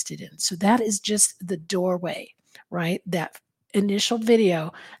interested in. So that is just the doorway, right? That initial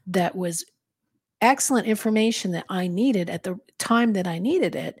video that was excellent information that I needed at the time that I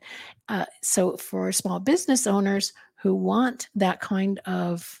needed it. So for small business owners who want that kind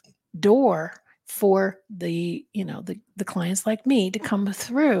of door for the clients like me to come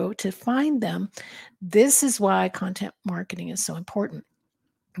through to find them, this is why content marketing is so important.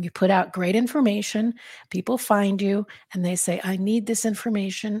 You put out great information, people find you and they say, I need this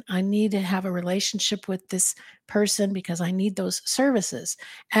information. I need to have a relationship with this person because I need those services.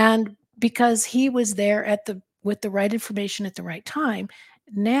 And because he was there with the right information at the right time,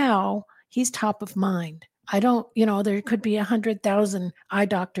 now he's top of mind. I don't, there could be 100,000 eye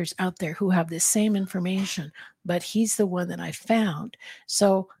doctors out there who have this same information, but he's the one that I found.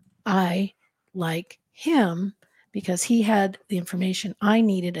 So I like him because he had the information I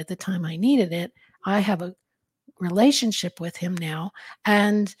needed at the time I needed it. I have a relationship with him now.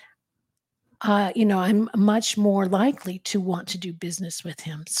 And, I'm much more likely to want to do business with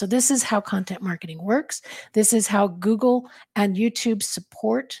him. So this is how content marketing works. This is how Google and YouTube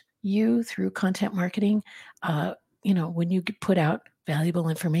support you through content marketing, when you put out valuable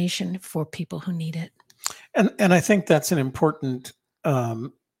information for people who need it. And I think that's an important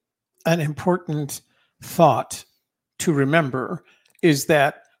thought to remember, is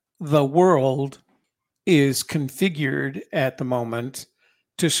that the world is configured at the moment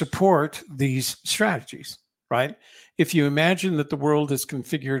to support these strategies, right? If you imagine that the world is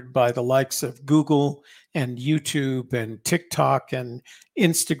configured by the likes of Google and YouTube and TikTok and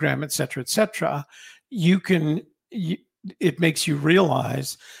Instagram, et cetera, it makes you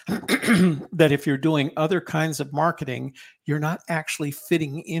realize that if you're doing other kinds of marketing, you're not actually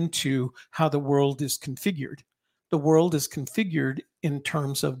fitting into how the world is configured. The world is configured in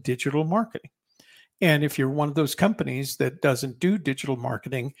terms of digital marketing. And if you're one of those companies that doesn't do digital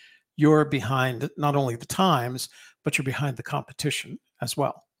marketing, you're behind not only the times, but you're behind the competition as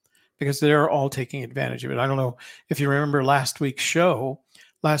well, because they're all taking advantage of it. I don't know if you remember last week's show.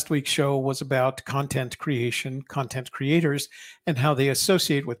 Last week's show was about content creation, content creators, and how they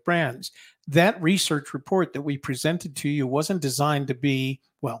associate with brands. That research report that we presented to you wasn't designed to be,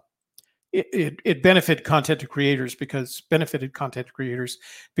 well, it benefited content creators because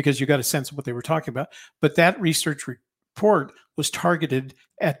you got a sense of what they were talking about. But that research report was targeted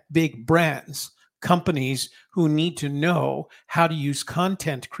at big brands, companies who need to know how to use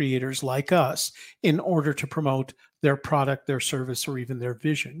content creators like us in order to promote their product, their service, or even their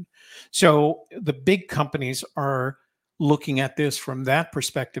vision. So the big companies are looking at this from that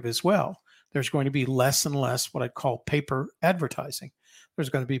perspective as well. There's going to be less and less what I'd call paper advertising. There's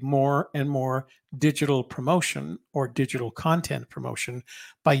going to be more and more digital promotion or digital content promotion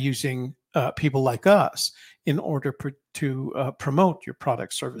by using people like us in order to promote your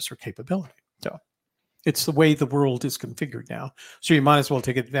product, service, or capability. So it's the way the world is configured now. So you might as well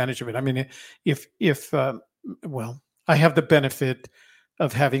take advantage of it. I mean, well, I have the benefit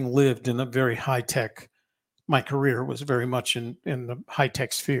of having lived in a very high-tech. My career was very much in the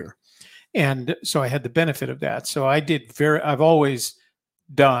high-tech sphere. And so I had the benefit of that. So I've always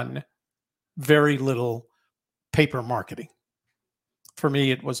done very little paper marketing. For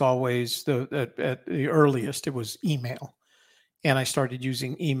me, it was always at the earliest, it was email. And I started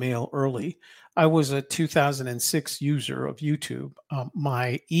using email early. I was a 2006 user of YouTube.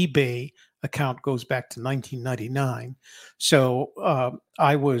 My eBay account goes back to 1999. So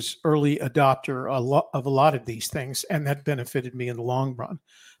I was early adopter of a lot of these things, and that benefited me in the long run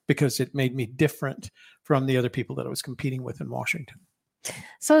because it made me different from the other people that I was competing with in Washington.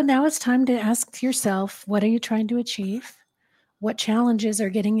 So now it's time to ask yourself, what are you trying to achieve? What challenges are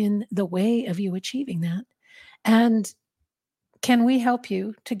getting in the way of you achieving that? And can we help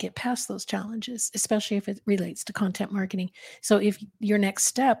you to get past those challenges, especially if it relates to content marketing? So if your next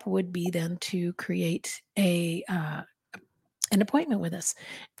step would be then to create an appointment with us,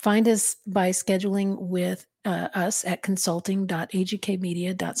 find us by scheduling with us at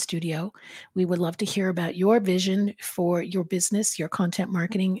consulting.agkmedia.studio. We would love to hear about your vision for your business, your content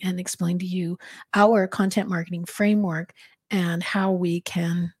marketing, and explain to you our content marketing framework and how we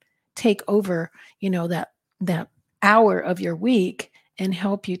can take over, that hour of your week and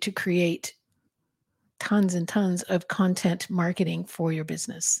help you to create tons and tons of content marketing for your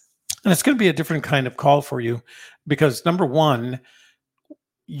business. And it's going to be a different kind of call for you because, number one,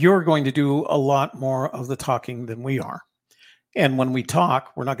 you're going to do a lot more of the talking than we are. And when we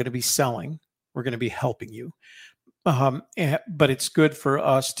talk, we're not going to be selling. We're going to be helping you. But it's good for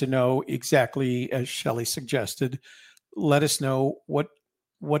us to know exactly, as Shelley suggested, let us know what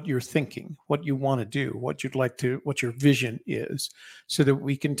you're thinking, what you want to do, what your vision is, so that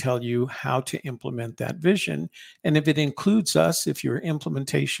we can tell you how to implement that vision. And if it includes us, if your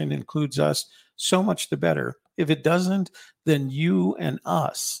implementation includes us, so much the better. If it doesn't, then you and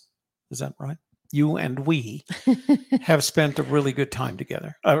us, is that right? You and we have spent a really good time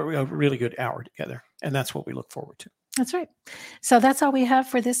together, a really good hour together. And that's what we look forward to. That's right. So that's all we have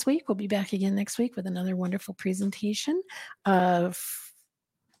for this week. We'll be back again next week with another wonderful presentation of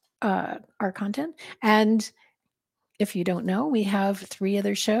our content. And if you don't know, we have 3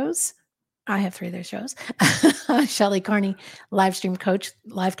 other shows. I have 3 other shows. Shelley Carney, Livestream Coach,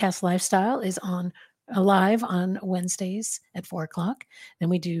 Livecast Lifestyle, is on live on Wednesdays at 4:00. Then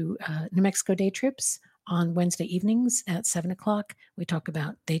we do New Mexico day trips on Wednesday evenings at 7:00. We talk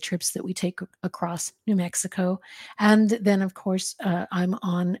about day trips that we take across New Mexico. And then, of course, I'm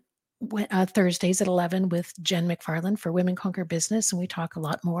on Thursdays at 11 with Jen McFarland for Women Conquer Business. And we talk a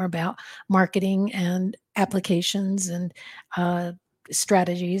lot more about marketing and applications and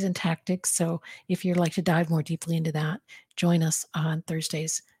strategies and tactics. So if you'd like to dive more deeply into that, join us on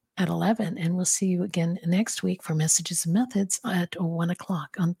Thursdays at 11. And we'll see you again next week for Messages and Methods at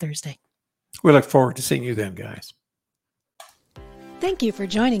 1:00 on Thursday. We look forward to seeing you then, guys. Thank you for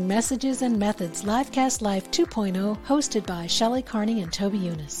joining Messages and Methods Livecast Live 2.0, hosted by Shelley Carney and Toby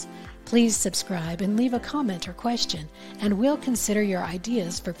Younis. Please subscribe and leave a comment or question, and we'll consider your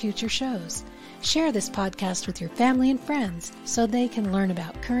ideas for future shows. Share this podcast with your family and friends so they can learn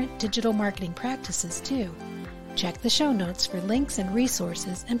about current digital marketing practices too. Check the show notes for links and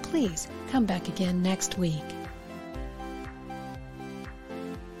resources, and please come back again next week.